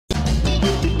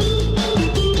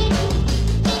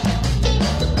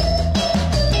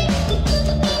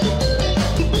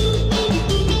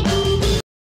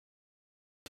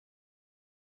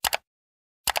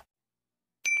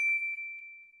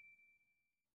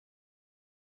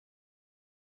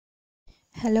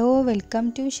Hello welcome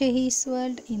to ഷഹീസ്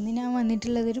world. ഇന്ന് ഞാൻ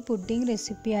വന്നിട്ടുള്ളതൊരു pudding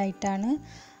recipe ആയിട്ടാണ്.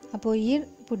 അപ്പോൾ ഈ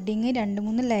പുഡിംഗ്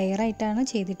 2-3 ലെയറായിട്ടാണ്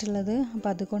ചെയ്തിട്ടുള്ളത്. അപ്പോൾ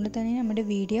അതുകൊണ്ട് തന്നെ നമ്മുടെ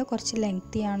വീഡിയോ കുറച്ച്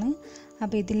ലെങ്തിയാണ്.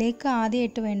 അപ്പോൾ ഇതിലേക്ക്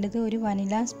ആദ്യമായിട്ട് വേണ്ടത് ഒരു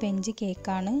വനില സ്പഞ്ച്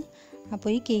കേക്കാണ്.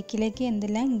 അപ്പോൾ ഈ കേക്കിലേക്ക്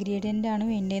എന്തെല്ലാം ഇൻഗ്രീഡിയൻ്റ് ആണ്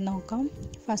വേണ്ടതെന്ന് നോക്കാം.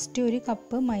 ഫസ്റ്റ് ഒരു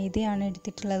കപ്പ് മൈദയാണ്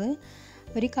എടുത്തിട്ടുള്ളത്.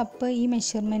 ഒരു കപ്പ് ഈ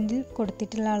മെഷർമെൻറ്റിൽ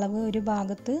കൊടുത്തിട്ടുള്ള അളവ് ഒരു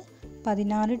ഭാഗത്ത്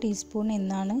 16 ടീസ്പൂൺ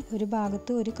എന്നാണ്, ഒരു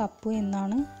ഭാഗത്ത് 1 കപ്പ്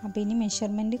എന്നാണ്. അപ്പോൾ ഇനി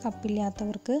മെഷർമെൻറ്റ്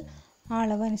കപ്പില്ലാത്തവർക്ക് ആ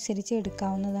അളവ് അനുസരിച്ച്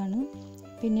എടുക്കാവുന്നതാണ്.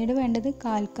 പിന്നീട് വേണ്ടത്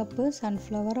 1/4 കപ്പ്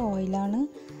സൺഫ്ലവർ ഓയിലാണ്.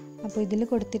 അപ്പോൾ ഇതിൽ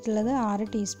കൊടുത്തിട്ടുള്ളത് 6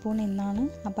 ടീസ്പൂൺ എന്നാണ്.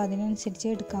 അപ്പോൾ അതിനനുസരിച്ച്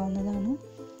എടുക്കാവുന്നതാണ്.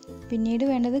 പിന്നീട്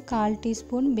വേണ്ടത് 1/4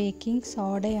 ടീസ്പൂൺ ബേക്കിംഗ്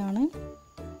സോഡയാണ്.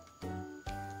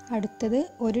 അടുത്തത്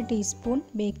 1 ടീസ്പൂൺ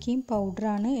ബേക്കിംഗ്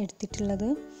പൗഡറാണ് എടുത്തിട്ടുള്ളത്.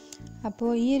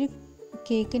 അപ്പോൾ ഈ ഒരു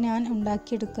കേക്ക് ഞാൻ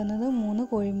ഉണ്ടാക്കിയെടുക്കുന്നത് 3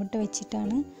 കോഴിമുട്ട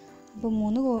വെച്ചിട്ടാണ്. അപ്പോൾ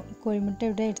 3 കോഴിമുട്ട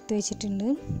ഇവിടെ എടുത്ത് വെച്ചിട്ടുണ്ട്.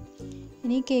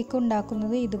 ഇനി കേക്ക്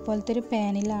ഉണ്ടാക്കുന്നത് ഇതുപോലത്തെ ഒരു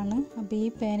പാനിലാണ്. അപ്പോൾ ഈ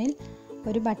പാനിൽ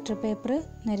ഒരു ബട്ടർ പേപ്പർ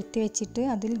നിരത്തി വെച്ചിട്ട്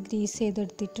അതിൽ ഗ്രീസ്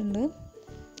ചെയ്തെടുത്തിട്ടുണ്ട്.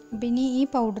 അപ്പോൾ ഇനി ഈ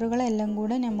പൗഡറുകളെല്ലാം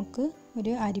കൂടെ നമുക്ക്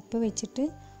ഒരു അരിപ്പ വെച്ചിട്ട്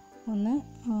ഒന്ന്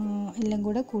എല്ലാം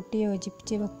കൂടെ കൂട്ടി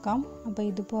യോജിപ്പിച്ച് വെക്കാം. അപ്പോൾ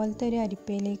ഇതുപോലത്തെ ഒരു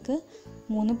അരിപ്പയിലേക്ക്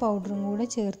 3 പൗഡറും കൂടെ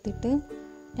ചേർത്തിട്ട്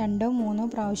 2-3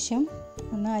 പ്രാവശ്യം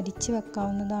ഒന്ന് അരിച്ച്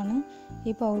വെക്കാവുന്നതാണ്.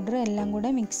 ഈ പൗഡർ എല്ലാം കൂടെ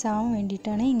മിക്സ് ആവാൻ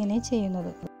വേണ്ടിയിട്ടാണ് ഇങ്ങനെ ചെയ്യുന്നത്.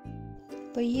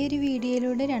 അപ്പോൾ ഈ ഒരു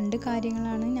വീഡിയോയിലൂടെ 2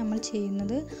 കാര്യങ്ങളാണ് നമ്മൾ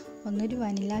ചെയ്യുന്നത്. ഒന്നൊരു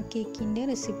വനില കേക്കിൻ്റെ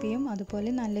റെസിപ്പിയും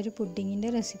അതുപോലെ നല്ലൊരു പുഡിങ്ങിൻ്റെ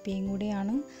റെസിപ്പിയും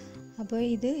കൂടിയാണ്. അപ്പോൾ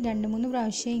ഇത് 2-3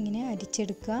 പ്രാവശ്യം ഇങ്ങനെ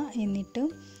അരിച്ചെടുക്കുക. എന്നിട്ട്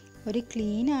ഒരു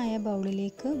ക്ലീനായ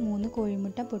ബൗളിലേക്ക് 3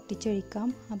 കോഴിമുട്ട പൊട്ടിച്ചൊഴിക്കാം.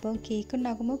 അപ്പോൾ കേക്ക്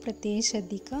ഉണ്ടാക്കുമ്പോൾ പ്രത്യേകം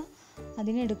ശ്രദ്ധിക്കുക,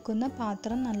 അതിനെടുക്കുന്ന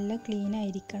പാത്രം നല്ല ക്ലീൻ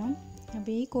ആയിരിക്കണം.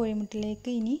 അപ്പോൾ ഈ കോഴിമുട്ടയിലേക്ക്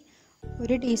ഇനി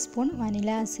 1 ടീസ്പൂൺ വനില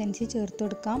എസൻസ് ചേർത്ത്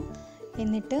കൊടുക്കാം.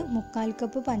 എന്നിട്ട് 1/4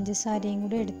 കപ്പ് പഞ്ചസാരയും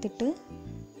കൂടെ എടുത്തിട്ട്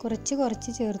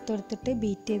കുറച്ച് ചേർത്ത് കൊടുത്തിട്ട്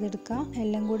ബീറ്റ് ചെയ്തെടുക്കുക.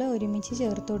 എല്ലാം കൂടെ ഒരുമിച്ച്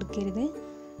ചേർത്ത് കൊടുക്കരുത്,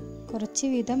 കുറച്ച്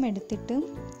വീതം എടുത്തിട്ട്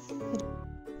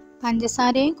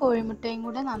പഞ്ചസാരയും കോഴിമുട്ടയും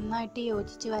കൂടെ നന്നായിട്ട്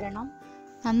യോജിച്ച് വരണം.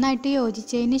 നന്നായിട്ട്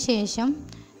യോജിച്ചതിന് ശേഷം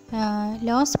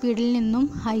ലോ സ്പീഡിൽ നിന്നും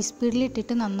ഹൈ സ്പീഡിൽ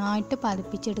ഇട്ടിട്ട് നന്നായിട്ട്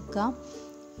പതിപ്പിച്ചെടുക്കുക.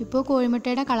 ഇപ്പോൾ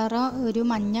കോഴിമുട്ടയുടെ കളറ് ഒരു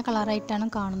മഞ്ഞ കളറായിട്ടാണ്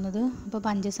കാണുന്നത്. അപ്പോൾ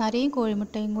പഞ്ചസാരയും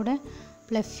കോഴിമുട്ടയും കൂടെ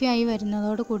ഫ്ലഫി ആയി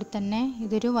വരുന്നതോട് കൂടി തന്നെ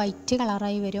ഇതൊരു വൈറ്റ്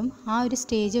കളറായി വരും. ആ ഒരു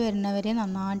സ്റ്റേജ് വരുന്നവരെ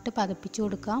നന്നായിട്ട് പതിപ്പിച്ച്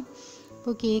കൊടുക്കുക.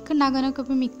 അപ്പോൾ കേക്ക് ഉണ്ടാക്കാനൊക്കെ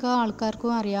ഇപ്പോൾ മിക്ക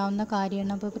ആൾക്കാർക്കും അറിയാവുന്ന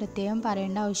കാര്യമാണ്. അപ്പോൾ പ്രത്യേകം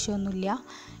പറയേണ്ട ആവശ്യമൊന്നുമില്ല.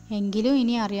 എങ്കിലും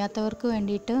ഇനി അറിയാത്തവർക്ക്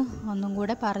വേണ്ടിയിട്ട് ഒന്നും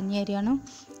കൂടെ പറഞ്ഞു തരികയാണ്.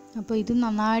 അപ്പോൾ ഇത്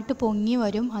നന്നായിട്ട് പൊങ്ങി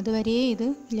വരും, അതുവരെ ഇത്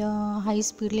ഹൈ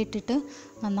സ്പീഡിലിട്ടിട്ട്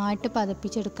നന്നായിട്ട്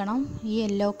പതപ്പിച്ചെടുക്കണം. ഈ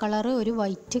യെല്ലോ കളറ് ഒരു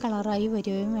വൈറ്റ് കളറായി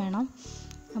വരികയും വേണം.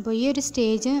 അപ്പോൾ ഈ ഒരു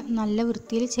സ്റ്റേജ് നല്ല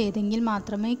വൃത്തിയിൽ ചെയ്തെങ്കിൽ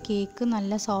മാത്രമേ കേക്ക്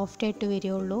നല്ല സോഫ്റ്റായിട്ട്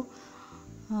വരികയുള്ളൂ.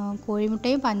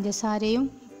 കോഴിമുട്ടയും പഞ്ചസാരയും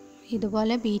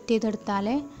ഇതുപോലെ ബീറ്റ്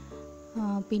ചെയ്തെടുത്താലേ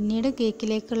പിന്നീട്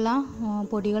കേക്കിലേക്കുള്ള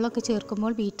പൊടികളൊക്കെ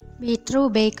ചേർക്കുമ്പോൾ ബീറ്റർ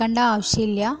ഉപയോഗിക്കേണ്ട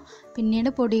ആവശ്യമില്ല. പിന്നീട്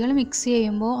പൊടികൾ മിക്സ്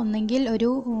ചെയ്യുമ്പോൾ ഒന്നെങ്കിൽ ഒരു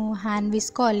ഹാൻഡ്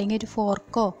വിസ്കോ അല്ലെങ്കിൽ ഒരു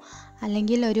ഫോർക്കോ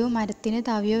അല്ലെങ്കിൽ ഒരു മരത്തിന്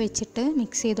തവിയോ വെച്ചിട്ട്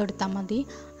മിക്സ് ചെയ്ത് കൊടുത്താൽ മതി.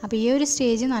 അപ്പോൾ ഈ ഒരു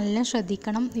സ്റ്റേജ് നല്ല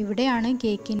ശ്രദ്ധിക്കണം. ഇവിടെയാണ്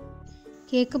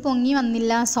കേക്ക് പൊങ്ങി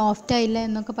വന്നില്ല, സോഫ്റ്റ് ആയില്ല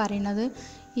എന്നൊക്കെ പറയുന്നത്.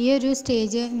 ഈ ഒരു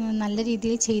സ്റ്റേജ് നല്ല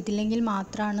രീതിയിൽ ചെയ്തില്ലെങ്കിൽ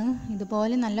മാത്രമാണ്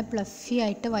ഇതുപോലെ നല്ല പ്ലഫി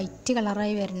ആയിട്ട് വൈറ്റ്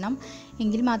കളറായി വരണം.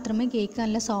 എങ്കിൽ മാത്രമേ കേക്ക്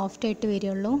നല്ല സോഫ്റ്റ് ആയിട്ട്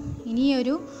വരികയുള്ളൂ. ഇനി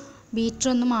ഒരു ബീറ്റർ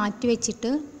ഒന്ന് മാറ്റി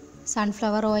വെച്ചിട്ട്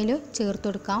സൺഫ്ലവർ ഓയിൽ ചേർത്ത്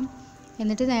കൊടുക്കാം.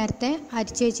 എന്നിട്ട് നേരത്തെ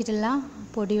അരിച്ച് വെച്ചിട്ടുള്ള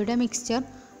പൊടിയുടെ മിക്സ്ചർ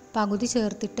പകുതി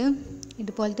ചേർത്തിട്ട്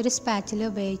ഇതുപോലത്തെ ഒരു സ്പാച്ചില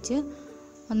ഉപയോഗിച്ച്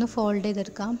ഒന്ന് ഫോൾഡ്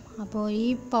ചെയ്തെടുക്കാം. അപ്പോൾ ഈ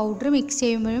പൗഡർ മിക്സ്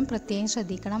ചെയ്യുമ്പോഴും പ്രത്യേകം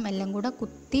ശ്രദ്ധിക്കണം, എല്ലാം കൂടെ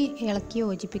കുത്തി ഇളക്കി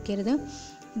യോജിപ്പിക്കരുത്.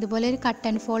 ഇതുപോലെ ഒരു കട്ട്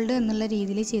ആൻഡ് ഫോൾഡ് എന്നുള്ള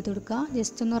രീതിയിൽ ചെയ്ത് കൊടുക്കുക.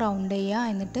 ജസ്റ്റ് ഒന്ന് റൗണ്ട് ചെയ്യുക,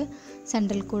 എന്നിട്ട്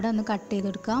സെൻറ്ററിൽ കൂടെ ഒന്ന് കട്ട്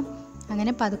ചെയ്തെടുക്കുക.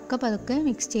 അങ്ങനെ പതുക്കെ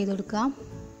മിക്സ് ചെയ്ത് കൊടുക്കുക.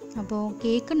 അപ്പോൾ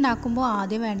കേക്ക് ഉണ്ടാക്കുമ്പോൾ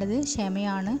ആദ്യം വേണ്ടത്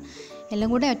ക്ഷമയാണ്. എല്ലാം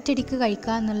കൂടെ ഒറ്റയടിക്ക്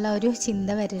കഴിക്കുക എന്നുള്ള ഒരു ചിന്ത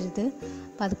വരരുത്.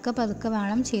 പതുക്കെ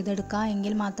വേണം ചെയ്തെടുക്കുക.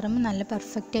 എങ്കിൽ മാത്രമേ നല്ല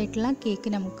പെർഫെക്റ്റ് ആയിട്ടുള്ള കേക്ക്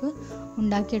നമുക്ക്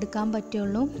ഉണ്ടാക്കിയെടുക്കാൻ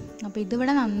പറ്റുള്ളൂ. അപ്പോൾ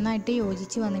ഇതിവിടെ നന്നായിട്ട്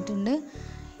യോജിച്ച് വന്നിട്ടുണ്ട്.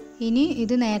 ഇനി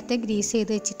ഇത് നേരത്തെ ഗ്രീസ്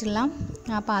ചെയ്ത് വെച്ചിട്ടുള്ള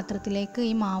ആ പാത്രത്തിലേക്ക്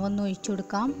ഈ മാവൊന്ന് ഒഴിച്ചു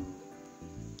കൊടുക്കാം.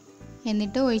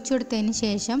 എന്നിട്ട് ഒഴിച്ചു കൊടുത്തതിന്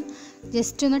ശേഷം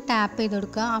ജസ്റ്റ് ഒന്ന് ടാപ്പ് ചെയ്ത്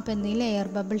കൊടുക്കുക. അപ്പോൾ എന്തെങ്കിലും എയർ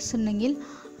ബബിൾസ് ഉണ്ടെങ്കിൽ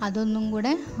അതൊന്നും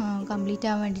കൂടെ കംപ്ലീറ്റ്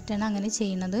ആവാൻ വേണ്ടിയിട്ടാണ് അങ്ങനെ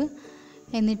ചെയ്യുന്നത്.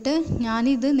 എന്നിട്ട്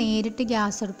ഞാനിത് നേരിട്ട്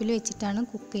ഗ്യാസ് അടുപ്പിൽ വെച്ചിട്ടാണ്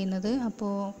കുക്ക് ചെയ്യുന്നത്.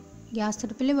 അപ്പോൾ ഗ്യാസ്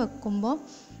അടുപ്പിൽ വെക്കുമ്പോൾ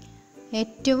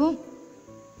ഏറ്റവും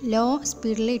ലോ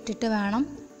സ്പീഡിൽ ഇട്ടിട്ട് വേണം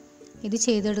ഇത്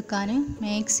ചെയ്തെടുക്കാൻ.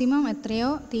 മാക്സിമം എത്രയോ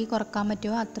തീ കുറക്കാൻ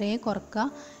പറ്റുമോ അത്രയേ കുറക്കുക.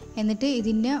 എന്നിട്ട്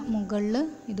ഇതിൻ്റെ മുകളിൽ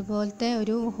ഇതുപോലത്തെ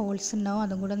ഒരു ഹോൾസ് ഉണ്ടാവും,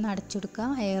 അതും കൂടെ ഒന്ന് അടച്ചെടുക്കുക.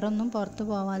 എയറൊന്നും പുറത്ത്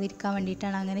പോവാതിരിക്കാൻ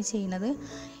വേണ്ടിയിട്ടാണ് അങ്ങനെ ചെയ്യുന്നത്.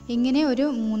 ഇങ്ങനെ ഒരു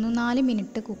 3-4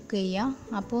 മിനിറ്റ് കുക്ക്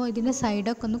ചെയ്യുക. അപ്പോൾ ഇതിൻ്റെ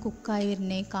സൈഡൊക്കെ ഒന്ന് കുക്കായി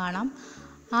വരുന്നേ കാണാം.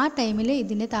 ആ ടൈമിൽ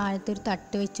ഇതിൻ്റെ താഴത്തെ ഒരു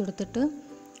തട്ട് വെച്ച് കൊടുത്തിട്ട്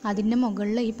അതിൻ്റെ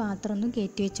മുകളിൽ ഈ പാത്രം ഒന്ന്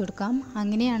കയറ്റി വെച്ച് കൊടുക്കാം.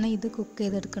 അങ്ങനെയാണ് ഇത് കുക്ക്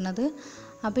ചെയ്തെടുക്കുന്നത്.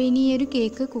 അപ്പോൾ ഇനി ഈ ഒരു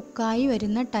കേക്ക് കുക്കായി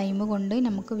വരുന്ന ടൈം കൊണ്ട്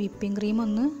നമുക്ക് വിപ്പിംഗ് ക്രീം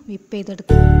ഒന്ന് വിപ്പ്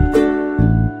ചെയ്തെടുക്കാം.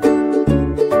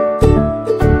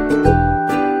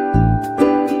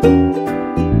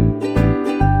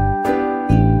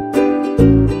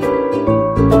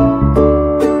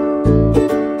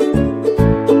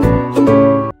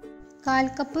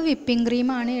 കപ്പ് വിപ്പിംഗ്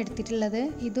ക്രീമാണ് എടുത്തിട്ടുള്ളത്.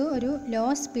 ഇത് ഒരു ലോ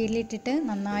സ്പീഡിലിട്ടിട്ട്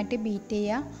നന്നായിട്ട് ബീറ്റ്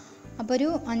ചെയ്യുക. അപ്പോൾ ഒരു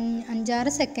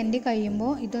 5-6 സെക്കൻഡ്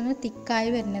കഴിയുമ്പോൾ ഇതൊന്ന് തിക്കായി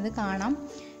വരുന്നത് കാണാം.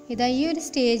 ഇതാ ഈ ഒരു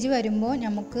സ്റ്റേജ് വരുമ്പോൾ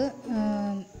നമുക്ക്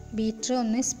ബീറ്റർ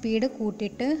ഒന്ന് സ്പീഡ്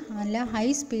കൂട്ടിയിട്ട് നല്ല ഹൈ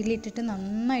സ്പീഡിലിട്ടിട്ട്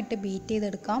നന്നായിട്ട് ബീറ്റ്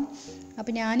ചെയ്തെടുക്കാം.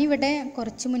 അപ്പോൾ ഞാനിവിടെ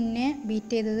കുറച്ച് മുന്നേ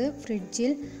ബീറ്റ് ചെയ്തത്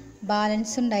ഫ്രിഡ്ജിൽ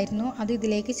ബാലൻസ് ഉണ്ടായിരുന്നു, അത്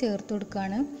ഇതിലേക്ക് ചേർത്ത്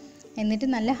കൊടുക്കുകയാണ്. എന്നിട്ട്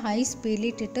നല്ല ഹൈ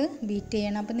സ്പീഡിലിട്ടിട്ട് ബീറ്റ്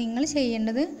ചെയ്യണം. അപ്പോൾ നിങ്ങൾ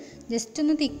ചെയ്യേണ്ടത് ജസ്റ്റ്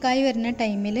ഒന്ന് തിക്കായി വരുന്ന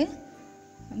ടൈമിൽ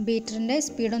ബീറ്ററിൻ്റെ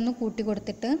സ്പീഡൊന്ന് കൂട്ടി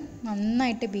കൊടുത്തിട്ട്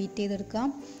നന്നായിട്ട് ബീറ്റ് ചെയ്തെടുക്കാം.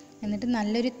 എന്നിട്ട്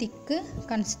നല്ലൊരു തിക്ക്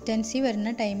കൺസിസ്റ്റൻസി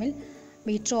വരുന്ന ടൈമിൽ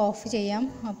ബീറ്റർ ഓഫ് ചെയ്യാം.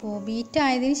 അപ്പോൾ ബീറ്റ്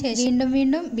ആയതിന് ശേഷം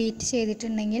വീണ്ടും ബീറ്റ്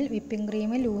ചെയ്തിട്ടുണ്ടെങ്കിൽ വിപ്പിംഗ്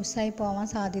ക്രീം ലൂസായി പോകാൻ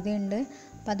സാധ്യതയുണ്ട്.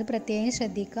 അപ്പോൾ അത് പ്രത്യേകം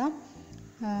ശ്രദ്ധിക്കുക.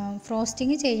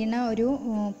 ഫ്രോസ്റ്റിംഗ് ചെയ്യുന്ന ഒരു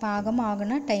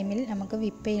പാകമാകുന്ന ടൈമിൽ നമുക്ക്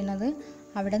വിപ്പ് ചെയ്യുന്നത്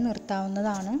അവിടെ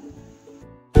നിർത്താവുന്നതാണ്.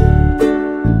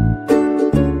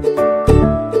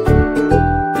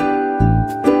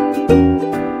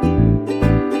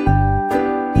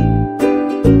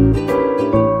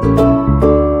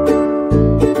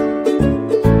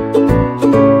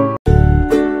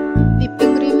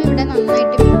 വിപ്പിംഗ് ക്രീം ഇവിടെ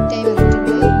നന്നായിട്ട് ബീറ്റായി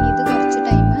വന്നിട്ടുണ്ട്. ഇനി ഇത് കുറച്ച്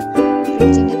ടൈം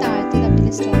ഫ്രിഡ്ജിൻ്റെ താഴത്തെ തട്ടിൽ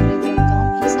സ്റ്റോർ ചെയ്ത് വെക്കാം.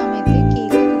 ഈ സമയത്ത്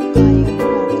കേക്ക് കുക്കായി ഒന്ന്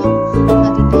നോക്കാം.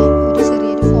 അതിൻ്റെ ഒരു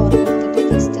ചെറിയൊരു ഫോർക്ക് എടുത്തിട്ട്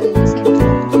ജസ്റ്റ് അതിൻ്റെ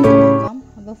സെൻറ്ററിൽ നോക്കാം.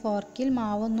 അപ്പോൾ ഫോർക്കിൽ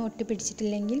മാവൊന്നും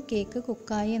ഒട്ടിപ്പിടിച്ചിട്ടില്ലെങ്കിൽ കേക്ക്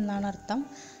കുക്കായി എന്നാണ് അർത്ഥം.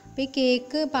 അപ്പോൾ ഈ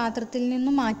കേക്ക് പാത്രത്തിൽ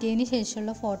നിന്നും മാറ്റിയതിന്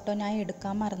ശേഷമുള്ള ഫോട്ടോ ഞാൻ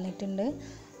എടുക്കാൻ മറന്നിട്ടുണ്ട്.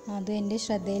 അത് എൻ്റെ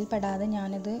ശ്രദ്ധയിൽപ്പെടാതെ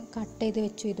ഞാനത് കട്ട് ചെയ്ത്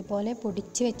വെച്ചു. ഇതുപോലെ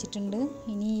പൊടിച്ച് വെച്ചിട്ടുണ്ട്.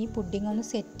 ഇനി ഈ പുഡിംഗ് ഒന്ന്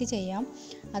സെറ്റ് ചെയ്യാം.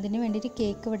 അതിന് വേണ്ടിയിട്ട്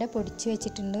കേക്ക് ഇവിടെ പൊടിച്ച്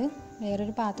വെച്ചിട്ടുണ്ട്.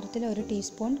 വേറൊരു പാത്രത്തിൽ 1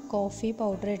 ടീസ്പൂൺ കോഫി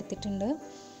പൗഡർ എടുത്തിട്ടുണ്ട്.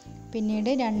 പിന്നീട്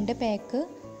 2 പാക്ക്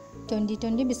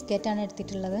 2020 ബിസ്ക്കറ്റാണ്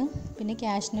എടുത്തിട്ടുള്ളത്. പിന്നെ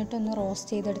കാഷ്നട്ട് ഒന്ന്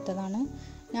റോസ്റ്റ് ചെയ്തെടുത്തതാണ്.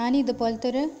 ഞാൻ ഇതുപോലത്തെ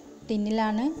ഒരു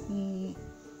ടിന്നിലാണ്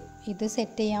ഇത്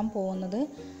സെറ്റ് ചെയ്യാൻ പോകുന്നത്.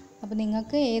 അപ്പോൾ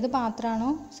നിങ്ങൾക്ക് ഏത് പാത്രമാണോ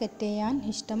സെറ്റ് ചെയ്യാൻ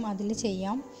ഇഷ്ടം അതിൽ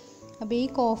ചെയ്യാം. അപ്പോൾ ഈ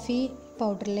കോഫി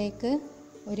പൗഡറിലേക്ക്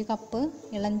 1 കപ്പ്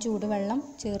ഇളം ചൂടുവെള്ളം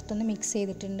ചേർത്തൊന്ന് മിക്സ്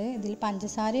ചെയ്തിട്ടുണ്ട്. ഇതിൽ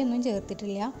പഞ്ചസാരയൊന്നും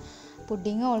ചേർത്തിട്ടില്ല.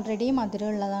 പുഡിങ് ഓൾറെഡി മധുരം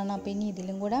ഉള്ളതാണ്. അപ്പോൾ ഇനി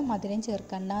ഇതിലും കൂടെ മധുരം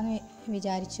ചേർക്കണ്ടെന്ന്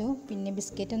വിചാരിച്ചു. പിന്നെ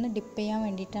ബിസ്ക്കറ്റ് ഒന്ന് ഡിപ്പ് ചെയ്യാൻ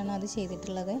വേണ്ടിയിട്ടാണ് അത്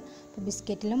ചെയ്തിട്ടുള്ളത്. അപ്പോൾ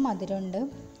ബിസ്ക്കറ്റിലും മധുരമുണ്ട്.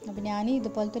 അപ്പോൾ ഞാൻ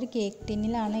ഇതുപോലത്തെ ഒരു കേക്ക്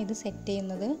ടിന്നിലാണ് ഇത് സെറ്റ്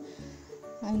ചെയ്യുന്നത്.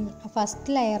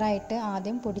 ഫസ്റ്റ് ലെയറായിട്ട്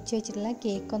ആദ്യം പൊടിച്ച് വെച്ചിട്ടുള്ള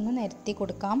കേക്കൊന്ന് നിരത്തി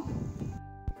കൊടുക്കാം.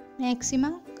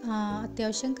 മാക്സിമം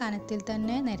അത്യാവശ്യം കനത്തിൽ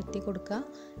തന്നെ നിരത്തി കൊടുക്കുക.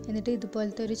 എന്നിട്ട്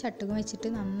ഇതുപോലത്തെ ഒരു ചട്ടുകം വെച്ചിട്ട്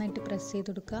നന്നായിട്ട് പ്രസ് ചെയ്ത്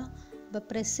കൊടുക്കുക. അപ്പോൾ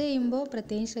പ്രസ് ചെയ്യുമ്പോൾ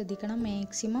പ്രത്യേകം ശ്രദ്ധിക്കണം,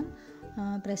 മാക്സിമം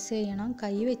പ്രസ് ചെയ്യണം.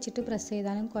 കൈ വെച്ചിട്ട് പ്രസ്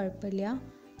ചെയ്താലും കുഴപ്പമില്ല.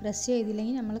 പ്രസ്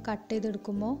ചെയ്തില്ലെങ്കിൽ നമ്മൾ കട്ട്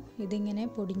ചെയ്തെടുക്കുമ്പോൾ ഇതിങ്ങനെ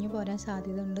പൊടിഞ്ഞു പോരാൻ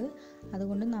സാധ്യതയുണ്ട്.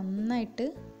 അതുകൊണ്ട് നന്നായിട്ട്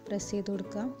പ്രസ് ചെയ്ത്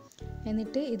കൊടുക്കുക.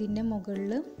 എന്നിട്ട് ഇതിൻ്റെ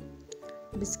മുകളിൽ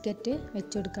ബിസ്ക്കറ്റ്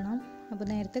വെച്ച് കൊടുക്കണം. അപ്പോൾ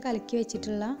നേരത്തെ കലക്കി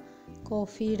വെച്ചിട്ടുള്ള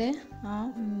കോഫിയുടെ ആ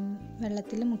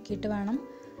വെള്ളത്തിൽ മുക്കിയിട്ട് വേണം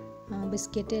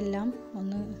ബിസ്ക്കറ്റ് എല്ലാം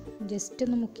ഒന്ന് ജസ്റ്റ്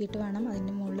ഒന്ന് മുക്കിയിട്ട് വേണം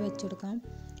അതിൻ്റെ മുകളിൽ വെച്ച് കൊടുക്കാം.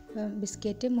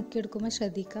 ബിസ്ക്കറ്റ് മുക്കിയെടുക്കുമ്പോൾ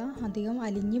ശ്രദ്ധിക്കുക, അധികം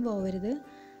അലിഞ്ഞു പോകരുത്.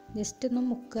 ജസ്റ്റ് ഒന്ന്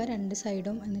മുക്കുക 2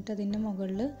 സൈഡും. എന്നിട്ട് അതിൻ്റെ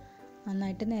മുകളിൽ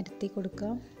നന്നായിട്ട് നിരത്തി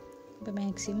കൊടുക്കുക. അപ്പോൾ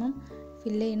മാക്സിമം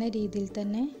ഫില്ല് ചെയ്യുന്ന രീതിയിൽ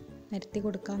തന്നെ നിരത്തി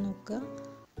കൊടുക്കാൻ നോക്കുക.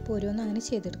 അപ്പോൾ ഓരോന്നും അങ്ങനെ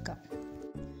ചെയ്തെടുക്കാം.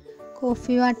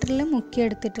 കോഫി വാട്ടറിൽ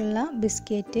മുക്കിയെടുത്തിട്ടുള്ള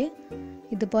ബിസ്ക്കറ്റ്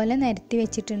ഇതുപോലെ നിരത്തി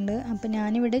വെച്ചിട്ടുണ്ട്. അപ്പോൾ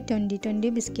ഞാനിവിടെ 2020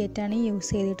 ബിസ്ക്കറ്റാണ് യൂസ്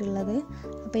ചെയ്തിട്ടുള്ളത്.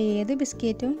 അപ്പോൾ ഏത്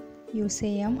ബിസ്ക്കറ്റും യൂസ്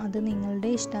ചെയ്യാം, അത് നിങ്ങളുടെ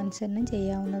ഇഷ്ടാനുസരണം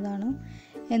ചെയ്യാവുന്നതാണ്.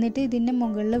 എന്നിട്ട് ഇതിൻ്റെ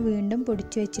മുകളിൽ വീണ്ടും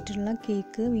പൊടിച്ചു വെച്ചിട്ടുള്ള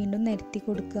കേക്ക് വീണ്ടും നിരത്തി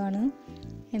കൊടുക്കുകയാണ്.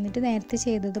 എന്നിട്ട് നേരത്തെ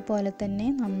ചെയ്തതുപോലെ തന്നെ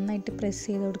നന്നായിട്ട് പ്രസ്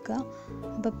ചെയ്ത് കൊടുക്കുക.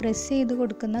 അപ്പോൾ പ്രസ് ചെയ്ത്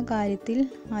കൊടുക്കുന്ന കാര്യത്തിൽ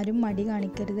ആരും മടി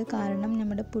കാണിക്കരുത്. കാരണം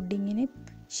നമ്മുടെ പുഡിങ്ങിന്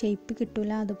ഷേപ്പ്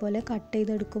കിട്ടില്ല. അതുപോലെ കട്ട്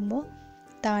ചെയ്തെടുക്കുമ്പോൾ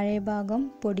താഴെ ഭാഗം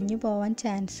പൊടിഞ്ഞു പോവാൻ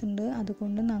ചാൻസ് ഉണ്ട്.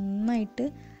 അതുകൊണ്ട് നന്നായിട്ട്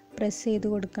പ്രസ് ചെയ്ത്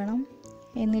കൊടുക്കണം.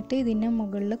 എന്നിട്ട് ഇതിൻ്റെ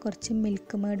മുകളിൽ കുറച്ച്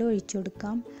മിൽക്ക് മേഡ് ഒഴിച്ചു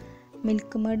കൊടുക്കാം.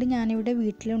 മിൽക്ക് മേഡ് ഞാനിവിടെ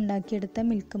വീട്ടിലുണ്ടാക്കിയെടുത്ത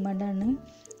മിൽക്ക് മേഡാണ്.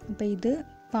 അപ്പോൾ ഇത്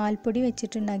പാൽപ്പൊടി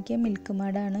വെച്ചിട്ടുണ്ടാക്കിയ മിൽക്ക്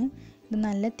മേഡാണ്. ഇത്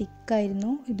നല്ല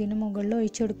തിക്കായിരുന്നു. ഇതിന് മുകളിൽ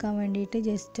ഒഴിച്ചു കൊടുക്കാൻ വേണ്ടിയിട്ട്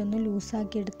ജസ്റ്റ് ഒന്ന്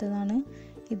ലൂസാക്കി എടുത്തതാണ്.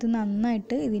 ഇത്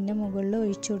നന്നായിട്ട് ഇതിൻ്റെ മുകളിൽ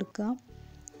ഒഴിച്ചു കൊടുക്കുക.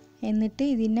 എന്നിട്ട്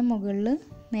ഇതിൻ്റെ മുകളിൽ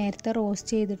നേരത്തെ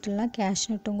റോസ്റ്റ് ചെയ്തിട്ടുള്ള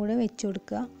കാഷ്നട്ടും കൂടെ വെച്ച്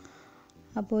കൊടുക്കുക.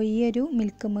 അപ്പോൾ ഈ ഒരു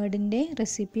മിൽക്ക് മേഡിൻ്റെ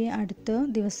റെസിപ്പി അടുത്ത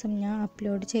ദിവസം ഞാൻ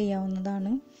അപ്ലോഡ്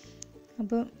ചെയ്യാവുന്നതാണ്.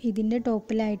 അപ്പോൾ ഇതിൻ്റെ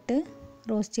ടോപ്പിലായിട്ട്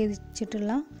റോസ്റ്റ് ചെയ്ത്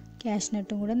വെച്ചിട്ടുള്ള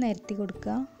കാഷ്നട്ടും കൂടെ നിരത്തി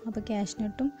കൊടുക്കുക. അപ്പോൾ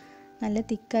കാഷ്നട്ടും നല്ല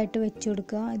തിക്കായിട്ട് വെച്ച്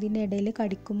കൊടുക്കുക. ഇതിൻ്റെ ഇടയിൽ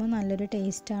കടിക്കുമ്പോൾ നല്ലൊരു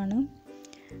ടേസ്റ്റാണ്.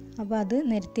 അപ്പോൾ അത്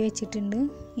നിരത്തി വെച്ചിട്ടുണ്ട്.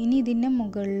 ഇനി ഇതിൻ്റെ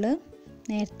മുകളിൽ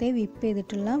നേരത്തെ വിപ്പ്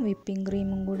ചെയ്തിട്ടുള്ള വിപ്പിംഗ്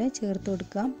ക്രീമും കൂടെ ചേർത്ത്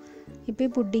കൊടുക്കാം. ഇപ്പോൾ ഈ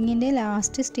പുഡിങ്ങിൻ്റെ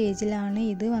ലാസ്റ്റ് സ്റ്റേജിലാണ്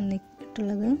ഇത്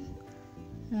വന്നിട്ടുള്ളത്.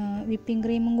 വിപ്പിംഗ്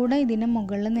ക്രീമും കൂടെ ഇതിൻ്റെ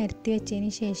മുകളിൽ നിരത്തി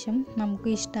വെച്ചതിന് ശേഷം നമുക്ക്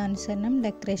ഇഷ്ടാനുസരണം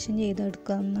ഡെക്കറേഷൻ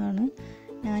ചെയ്തെടുക്കാവുന്നതാണ്.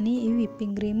 ഞാൻ ഈ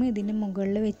വിപ്പിംഗ് ക്രീം ഇതിൻ്റെ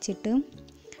മുകളിൽ വെച്ചിട്ട്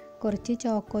കുറച്ച്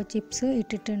ചോക്കോ ചിപ്സ്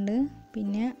ഇട്ടിട്ടുണ്ട്.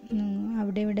 പിന്നെ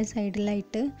അവിടെ ഇവിടെ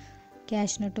സൈഡിലായിട്ട്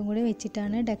കാഷ്നട്ടും കൂടി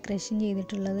വെച്ചിട്ടാണ് ഡെക്കറേഷൻ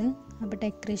ചെയ്തിട്ടുള്ളത്. അപ്പോൾ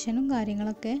ഡെക്കറേഷനും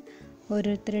കാര്യങ്ങളൊക്കെ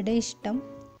ഓരോരുത്തരുടെ ഇഷ്ടം,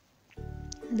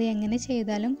 അത് എങ്ങനെ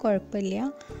ചെയ്താലും കുഴപ്പമില്ല.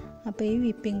 അപ്പോൾ ഈ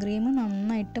വിപ്പിംഗ് ക്രീം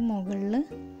നന്നായിട്ട് മുകളിൽ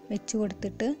വെച്ച്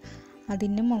കൊടുത്തിട്ട്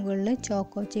അതിൻ്റെ മുകളിൽ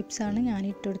ചോക്കോ ചിപ്സാണ് ഞാൻ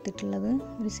ഇട്ട് കൊടുത്തിട്ടുള്ളത്.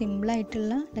 ഒരു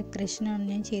സിമ്പിളായിട്ടുള്ള ഡെക്കറേഷനാണ്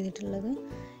ഞാൻ ചെയ്തിട്ടുള്ളത്.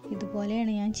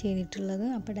 ഇതുപോലെയാണ് ഞാൻ ചെയ്തിട്ടുള്ളത്.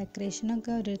 അപ്പോൾ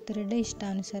ഡെക്കറേഷനൊക്കെ ഓരോരുത്തരുടെ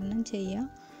ഇഷ്ടാനുസരണം ചെയ്യുക.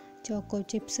 ചോക്കോ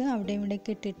ചിപ്സ് അവിടെ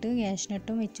ഇവിടെയൊക്കെ ഇട്ടിട്ട്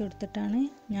കാഷ്നട്ടും വെച്ച് കൊടുത്തിട്ടാണ്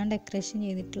ഞാൻ ഡെക്കറേഷൻ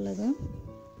ചെയ്തിട്ടുള്ളത്.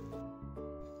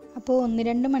 അപ്പോൾ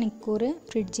 1-2 മണിക്കൂർ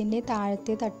ഫ്രിഡ്ജിൻ്റെ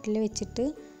താഴത്തെ തട്ടിൽ വെച്ചിട്ട്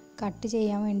കട്ട്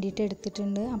ചെയ്യാൻ വേണ്ടിയിട്ട്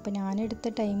എടുത്തിട്ടുണ്ട്. അപ്പോൾ ഞാനെടുത്ത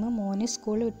ടൈം മോന്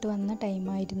സ്കൂൾ വിട്ട് വന്ന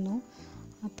ടൈമായിരുന്നു.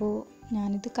 അപ്പോൾ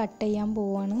ഞാനിത് കട്ട് ചെയ്യാൻ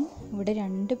പോവാണ്. ഇവിടെ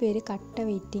 2 പേര് കട്ട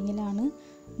വെയിറ്റിങ്ങിലാണ്.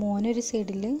 മോനൊരു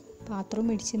സൈഡിൽ പാത്രം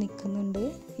പിടിച്ച് നിൽക്കുന്നുണ്ട്,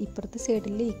 ഇപ്പുറത്തെ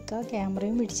സൈഡിൽ ഇക്ക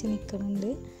ക്യാമറയും പിടിച്ച് നിൽക്കുന്നുണ്ട്.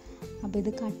 അപ്പോൾ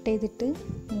ഇത് കട്ട് ചെയ്തിട്ട്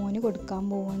മോന് കൊടുക്കാൻ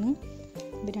പോവാണ്.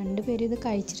 അപ്പോൾ 2 പേരും ഇത്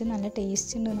കഴിച്ചിട്ട് നല്ല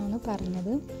ടേസ്റ്റ് ഉണ്ടെന്നാണ്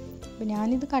പറഞ്ഞത്. അപ്പോൾ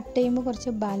ഞാനിത് കട്ട് ചെയ്യുമ്പോൾ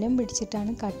കുറച്ച് ബലം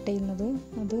പിടിച്ചിട്ടാണ് കട്ട് ചെയ്യുന്നത്.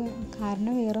 അത്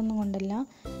കാരണം വേറൊന്നും കൊണ്ടല്ല,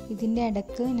 ഇതിൻ്റെ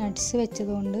ഇടയ്ക്ക് നട്ട്സ്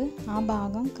വെച്ചതുകൊണ്ട് ആ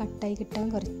ഭാഗം കട്ടായി കിട്ടാൻ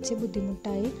കുറച്ച്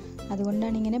ബുദ്ധിമുട്ടായി.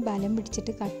 അതുകൊണ്ടാണ് ഇങ്ങനെ ബലം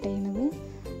പിടിച്ചിട്ട് കട്ട് ചെയ്യുന്നത്.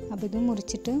 അപ്പോൾ ഇത്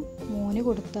മുറിച്ചിട്ട് മോന്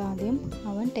കൊടുത്തു ആദ്യം.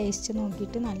 അവൻ ടേസ്റ്റ്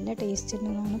നോക്കിയിട്ട് നല്ല ടേസ്റ്റ്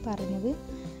ഉണ്ടെന്നാണ് പറഞ്ഞത്.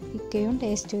 ഇക്കയും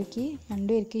ടേസ്റ്റ് നോക്കി, 2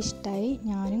 പേർക്ക് ഇഷ്ടമായി.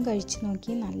 ഞാനും കഴിച്ച്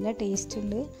നോക്കി, നല്ല ടേസ്റ്റ്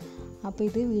ഉണ്ട്. അപ്പോൾ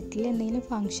ഇത് വീട്ടിൽ എന്തെങ്കിലും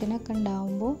ഫങ്ഷനൊക്കെ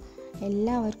ഉണ്ടാകുമ്പോൾ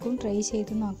എല്ലാവർക്കും ട്രൈ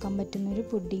ചെയ്ത് നോക്കാൻ പറ്റുന്നൊരു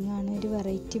പുഡിങ്ങാണ്, ഒരു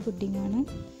വെറൈറ്റി പുഡിങ്ങാണ്.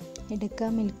 എടുക്കുക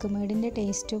മിൽക്ക് മെയ്ഡിൻ്റെ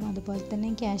ടേസ്റ്റും അതുപോലെ തന്നെ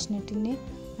കാഷ്നട്ടിൻ്റെ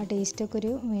ആ ടേസ്റ്റൊക്കെ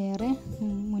ഒരു വേറെ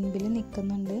മുൻപിൽ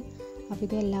നിൽക്കുന്നുണ്ട്. അപ്പോൾ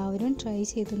ഇത് എല്ലാവരും ട്രൈ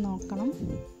ചെയ്ത് നോക്കണം,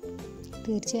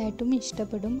 തീർച്ചയായിട്ടും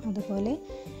ഇഷ്ടപ്പെടും. അതുപോലെ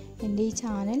എൻ്റെ ഈ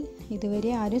ചാനൽ ഇതുവരെ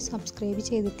ആരും സബ്സ്ക്രൈബ്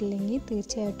ചെയ്തിട്ടില്ലെങ്കിൽ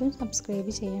തീർച്ചയായിട്ടും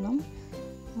സബ്സ്ക്രൈബ് ചെയ്യണം.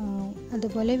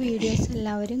 അതുപോലെ വീഡിയോസ്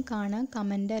എല്ലാവരും കാണാൻ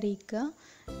കമൻ്റ് അറിയിക്കുക.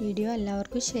 വീഡിയോ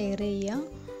എല്ലാവർക്കും ഷെയർ ചെയ്യുക.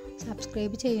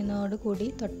 സബ്സ്ക്രൈബ് ചെയ്യുന്നതോടുകൂടി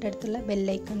തൊട്ടടുത്തുള്ള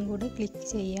ബെല്ലൈക്കൺ കൂടി ക്ലിക്ക്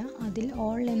ചെയ്യുക. അതിൽ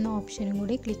ഓൾ എന്ന ഓപ്ഷനും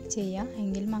കൂടി ക്ലിക്ക് ചെയ്യുക.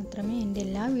 എങ്കിൽ മാത്രമേ എൻ്റെ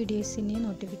എല്ലാ വീഡിയോസിൻ്റെയും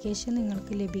നോട്ടിഫിക്കേഷൻ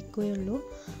നിങ്ങൾക്ക് ലഭിക്കുകയുള്ളൂ.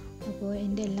 അപ്പോൾ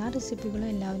എൻ്റെ എല്ലാ റെസിപ്പികളും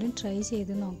എല്ലാവരും ട്രൈ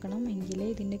ചെയ്ത് നോക്കണം, എങ്കിലേ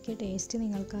ഇതിൻ്റെയൊക്കെ ടേസ്റ്റ്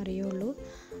നിങ്ങൾക്ക് അറിയുള്ളൂ.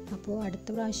 അപ്പോൾ അടുത്ത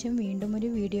പ്രാവശ്യം വീണ്ടും ഒരു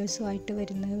വീഡിയോസുമായിട്ട്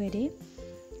വരുന്നത് വരെ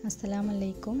അസ്സലാമു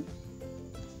അലൈക്കും.